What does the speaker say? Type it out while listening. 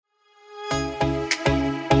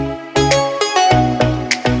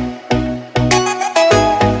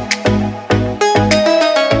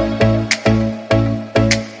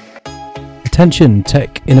Attention,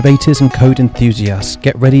 tech innovators and code enthusiasts,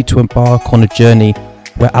 get ready to embark on a journey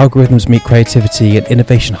where algorithms meet creativity and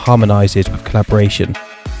innovation harmonizes with collaboration.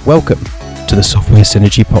 Welcome to the Software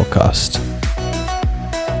Synergy Podcast.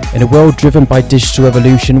 In a world driven by digital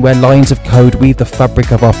evolution where lines of code weave the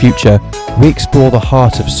fabric of our future, we explore the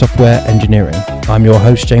heart of software engineering. I'm your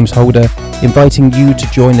host, James Holder, inviting you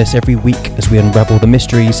to join us every week as we unravel the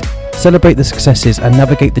mysteries, celebrate the successes, and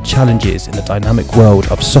navigate the challenges in the dynamic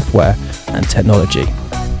world of software and technology.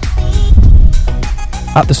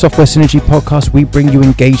 At the Software Synergy Podcast, we bring you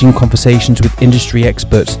engaging conversations with industry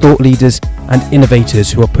experts, thought leaders, and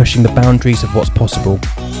innovators who are pushing the boundaries of what's possible.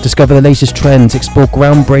 Discover the latest trends, explore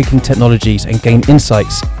groundbreaking technologies, and gain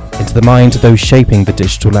insights into the minds of those shaping the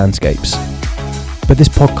digital landscapes. But this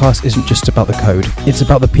podcast isn't just about the code. It's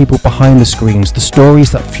about the people behind the screens, the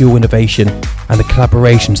stories that fuel innovation, and the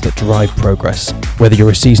collaborations that drive progress. Whether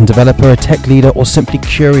you're a seasoned developer, a tech leader, or simply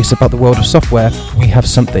curious about the world of software, we have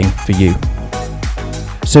something for you.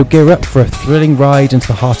 So gear up for a thrilling ride into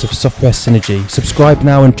the heart of software synergy. Subscribe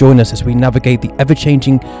now and join us as we navigate the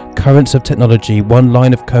ever-changing currents of technology, one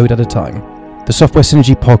line of code at a time. The Software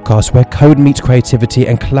Synergy Podcast, where code meets creativity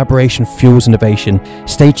and collaboration fuels innovation.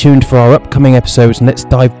 Stay tuned for our upcoming episodes and let's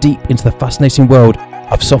dive deep into the fascinating world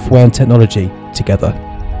of software and technology together.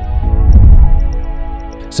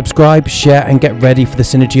 Subscribe, share, and get ready for the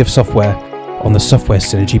synergy of software on the Software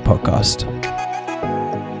Synergy Podcast.